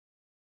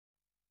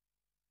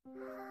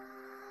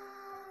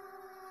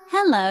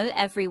Hello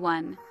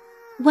everyone,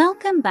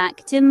 welcome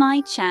back to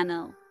my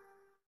channel.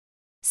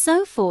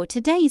 So for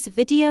today's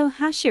video,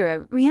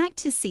 Hashira react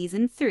to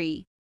season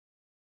 3.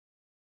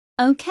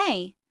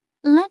 Okay,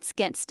 let's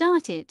get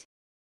started.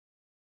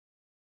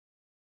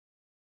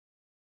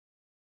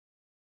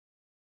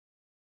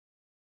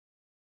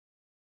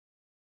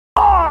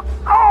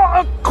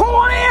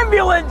 Call an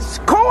ambulance!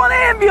 Call an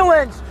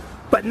ambulance!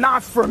 But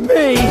not for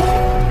me!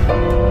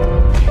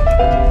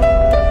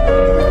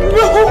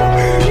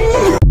 No!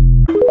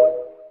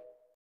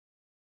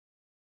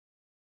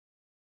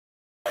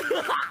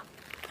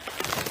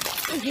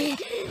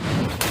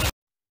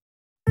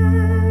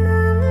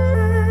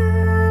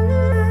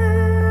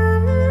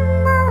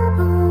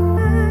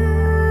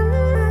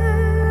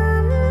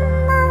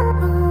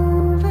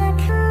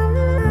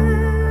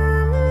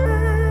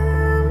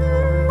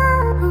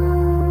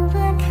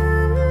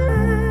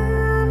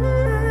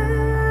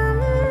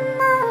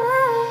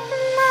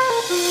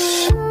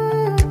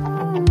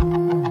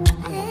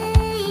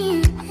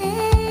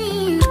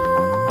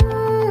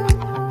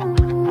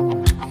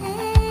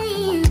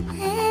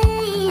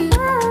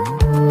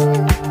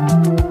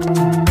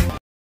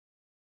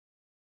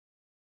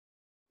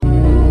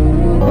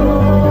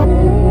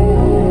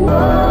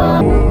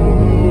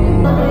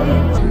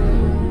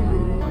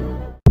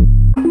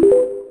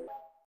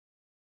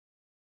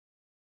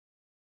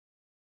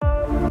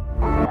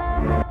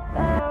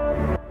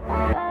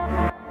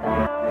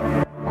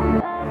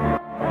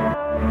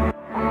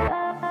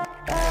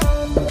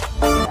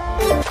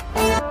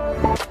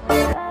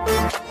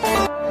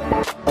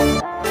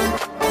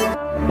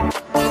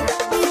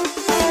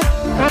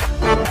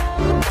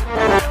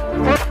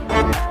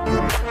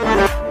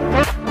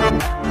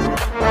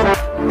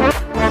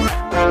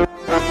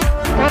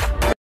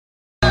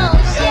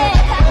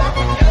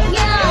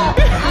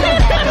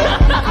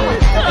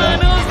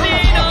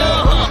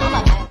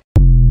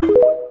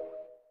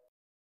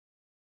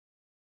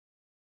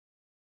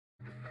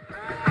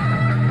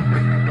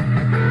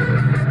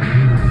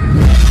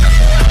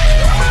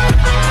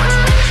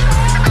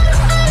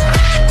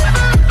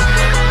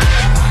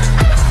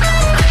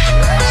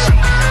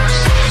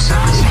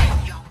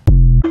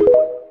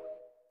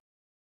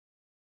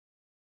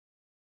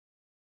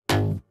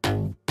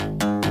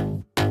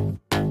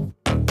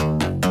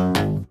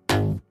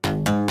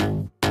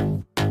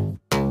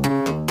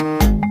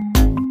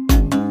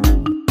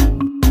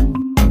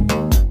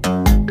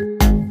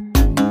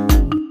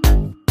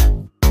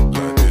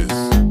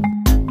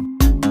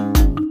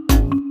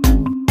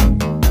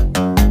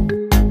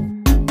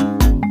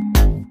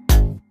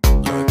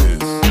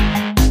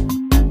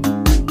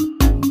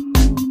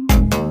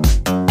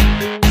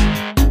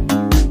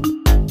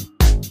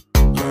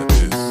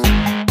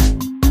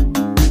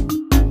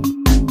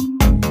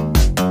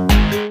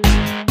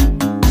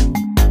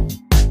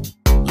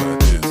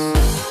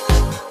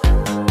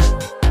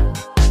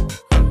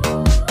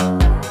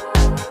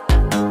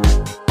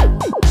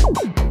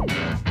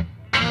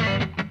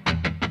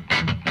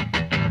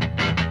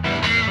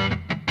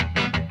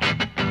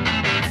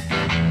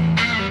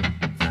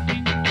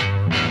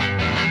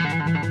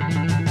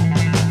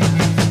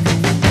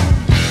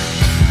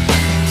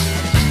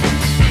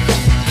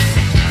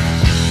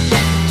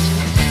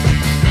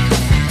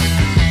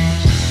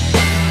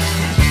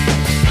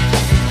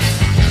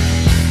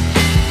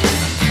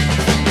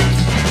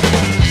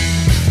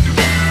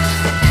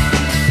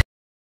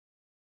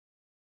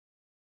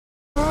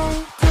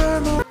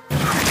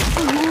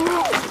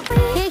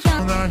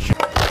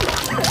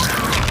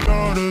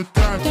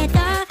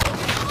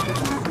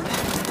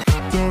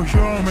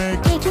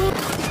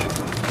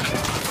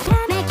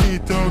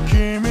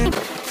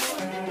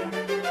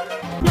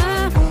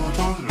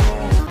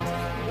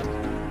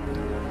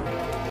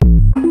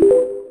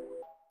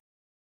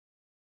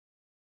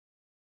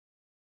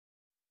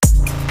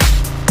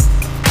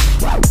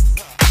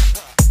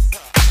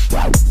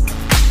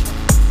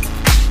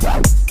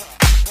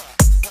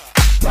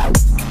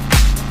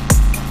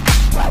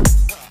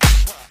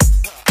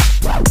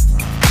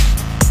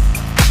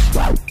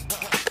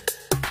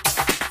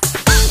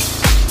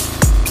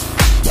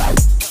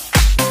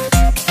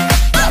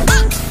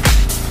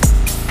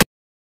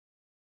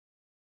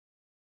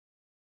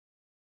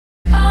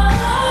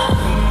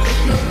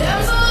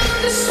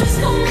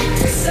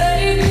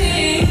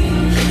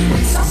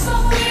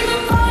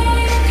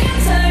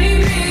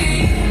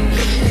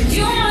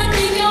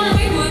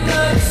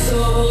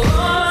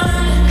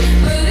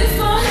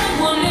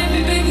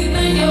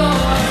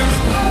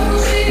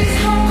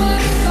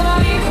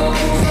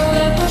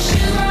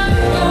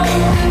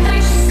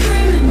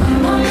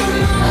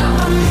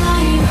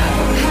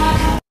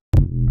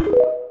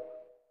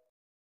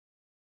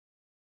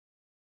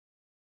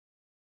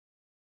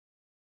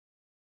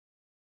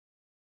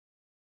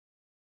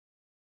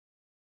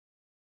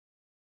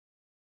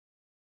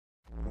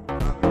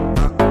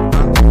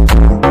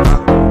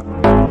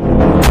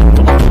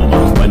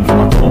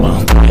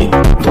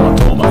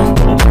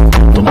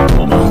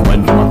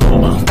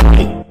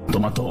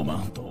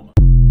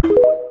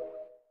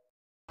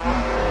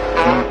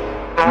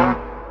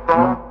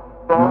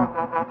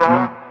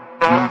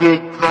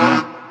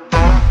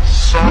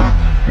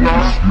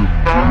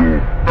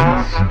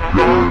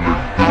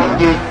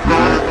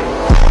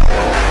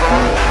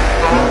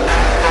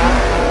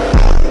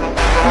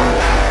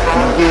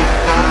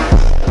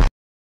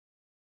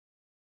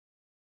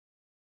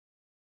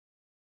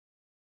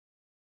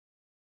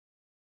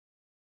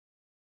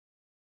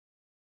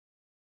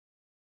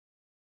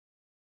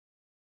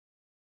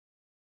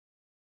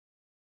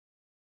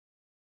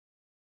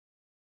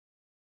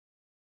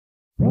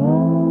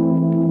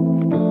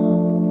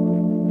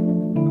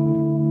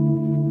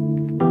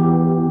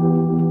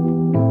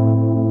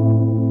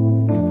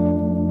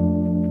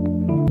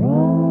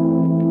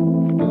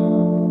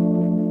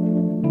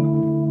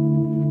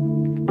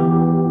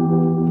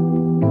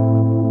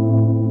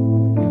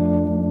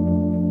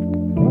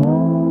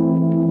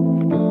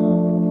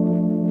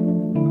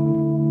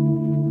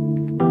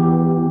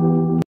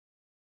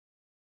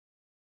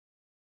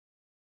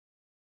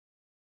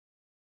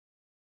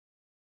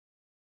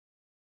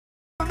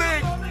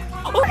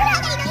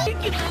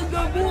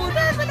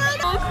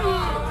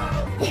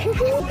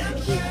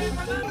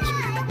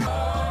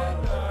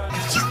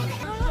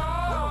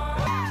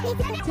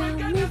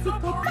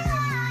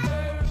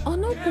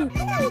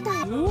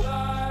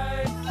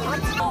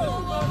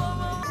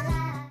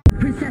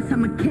 Princess,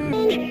 I'm a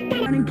king. I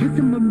didn't kiss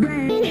him a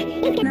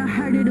ring. And I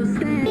heard it'll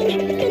stand.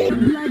 The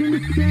blood in the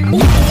sand.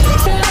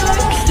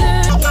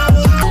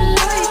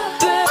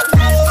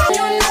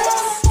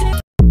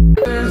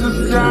 There's a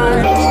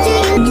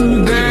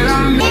time that I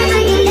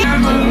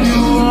never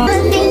knew.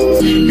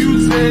 You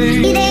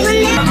say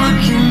but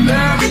you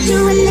never do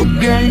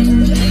again.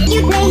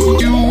 You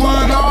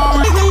would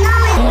always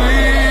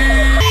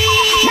win.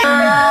 I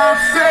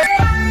say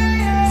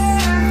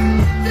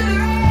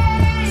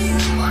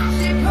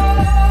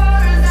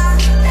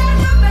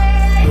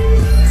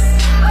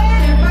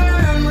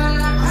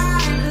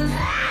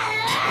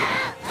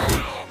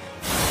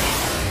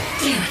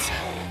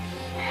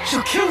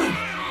She'll kill him!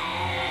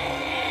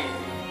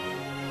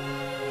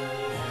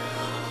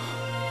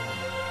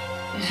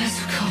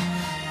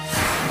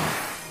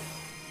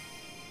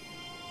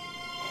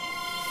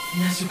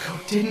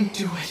 Nezuko didn't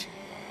do it.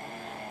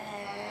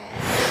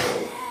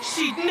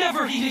 She'd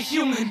never eat a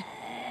human!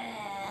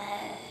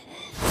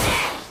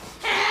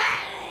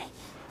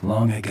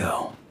 Long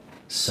ago,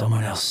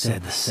 someone else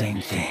said the same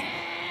thing,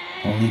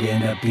 only to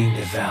end up being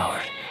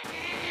devoured.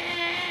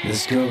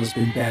 This girl has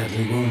been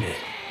badly wounded.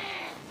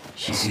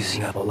 She's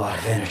using up a lot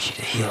of energy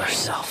to heal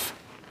herself.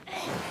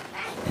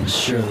 And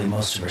surely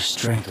most of her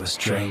strength was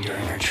drained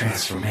during her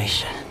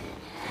transformation.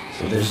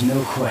 So there's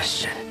no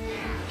question,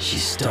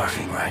 she's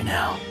starving right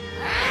now.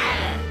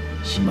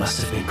 She must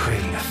have been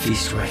craving a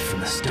feast right from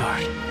the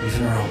start,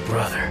 even her own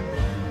brother.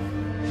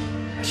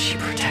 But she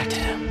protected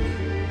him,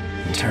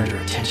 and turned her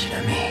attention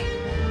to me.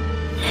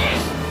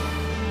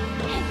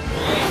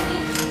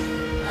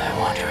 I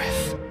wonder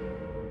if,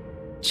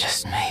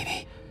 just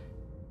maybe,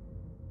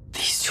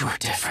 these two are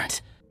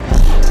different.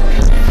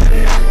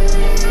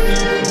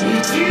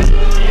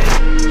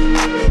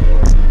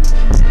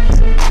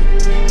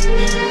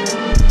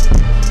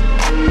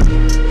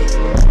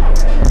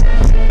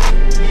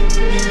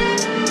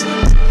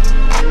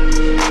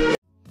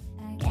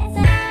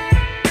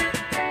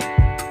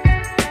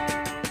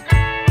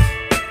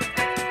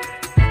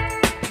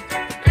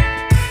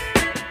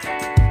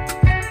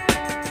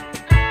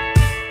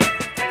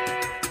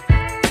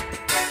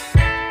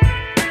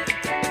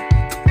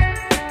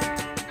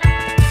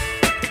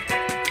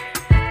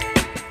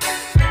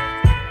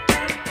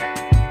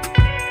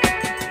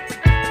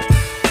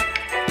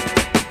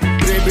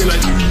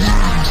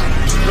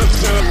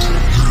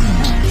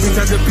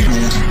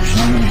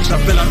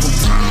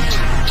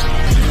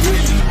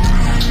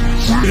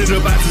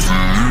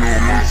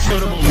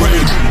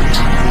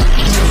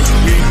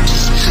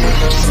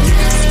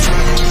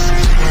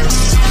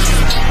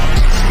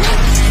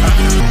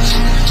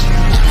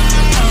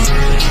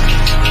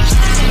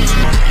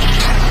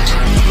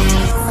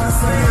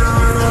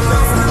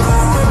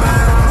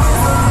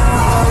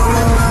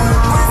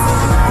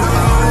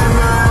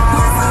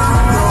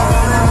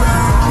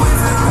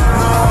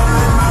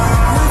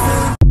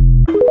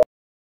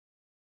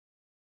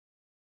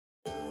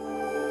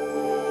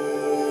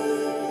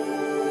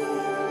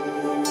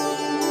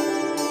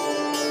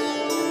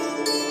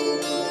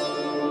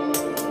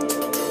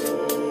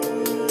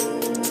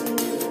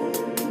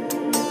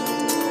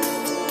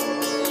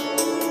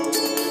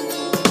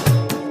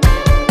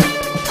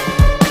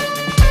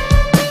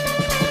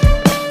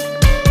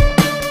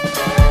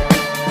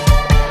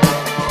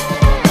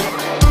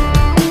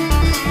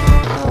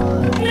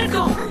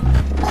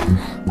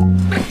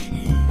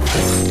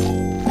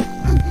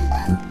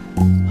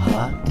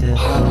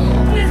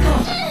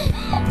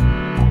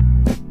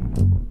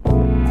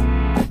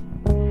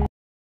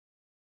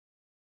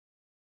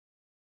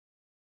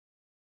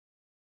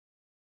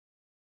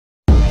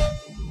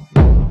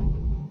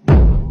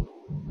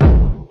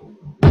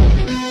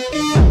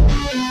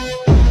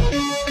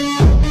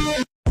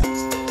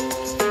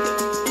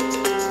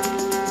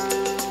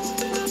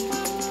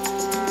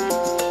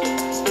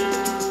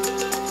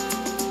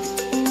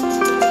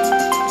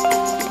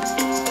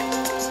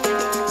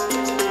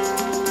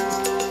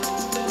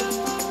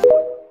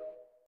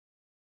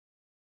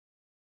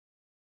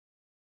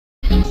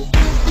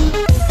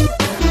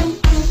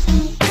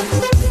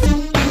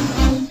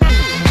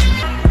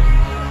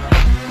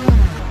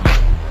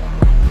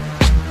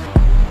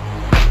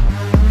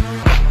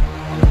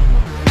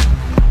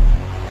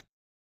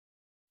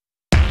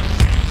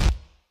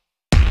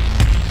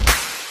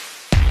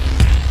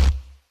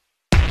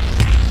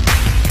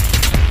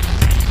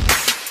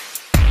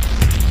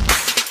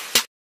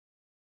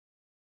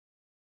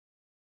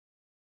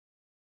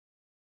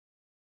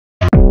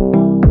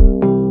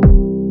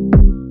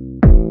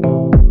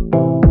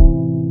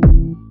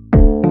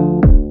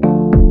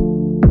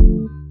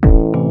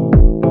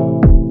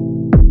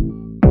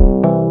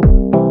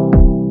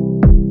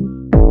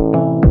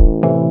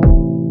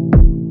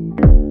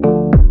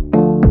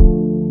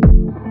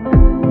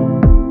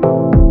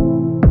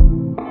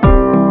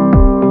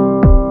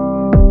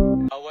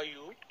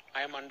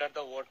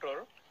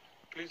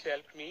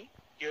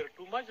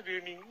 much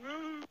raining.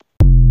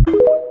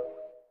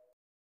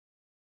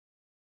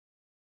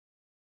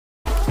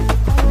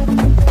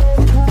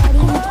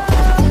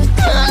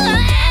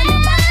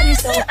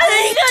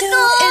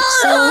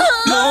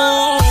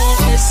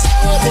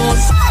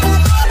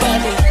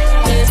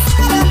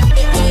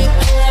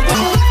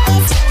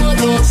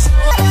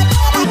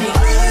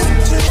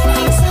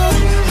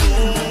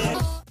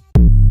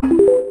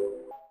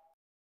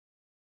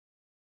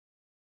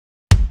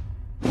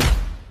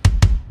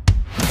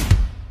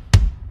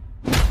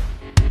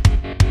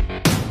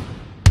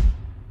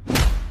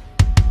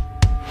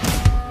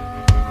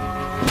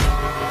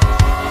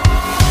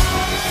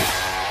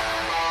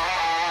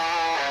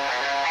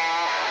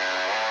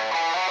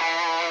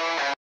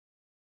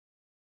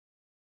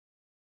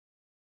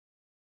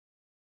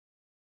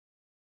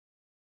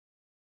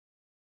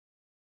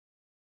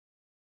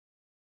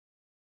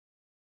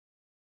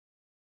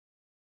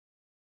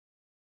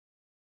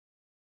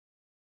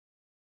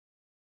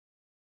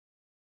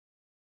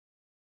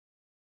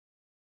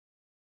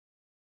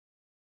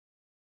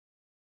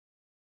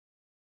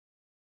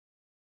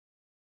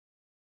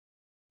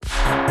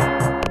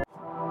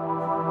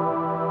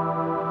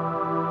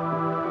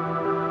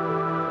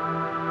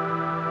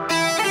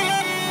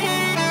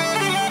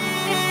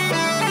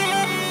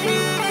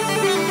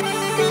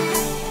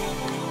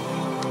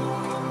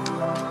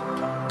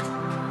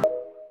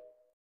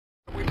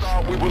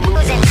 We were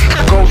losing.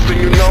 Ghost,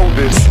 and you know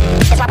this.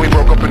 We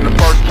broke up in the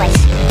first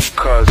place.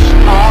 Cause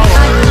all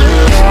I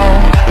know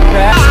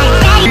that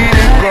I need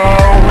to go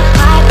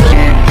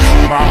in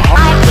my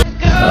heart.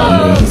 あ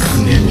の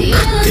娘を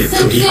食って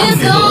取り込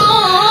めば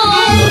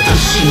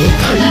私の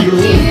太陽を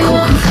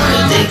克服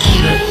でき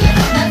る。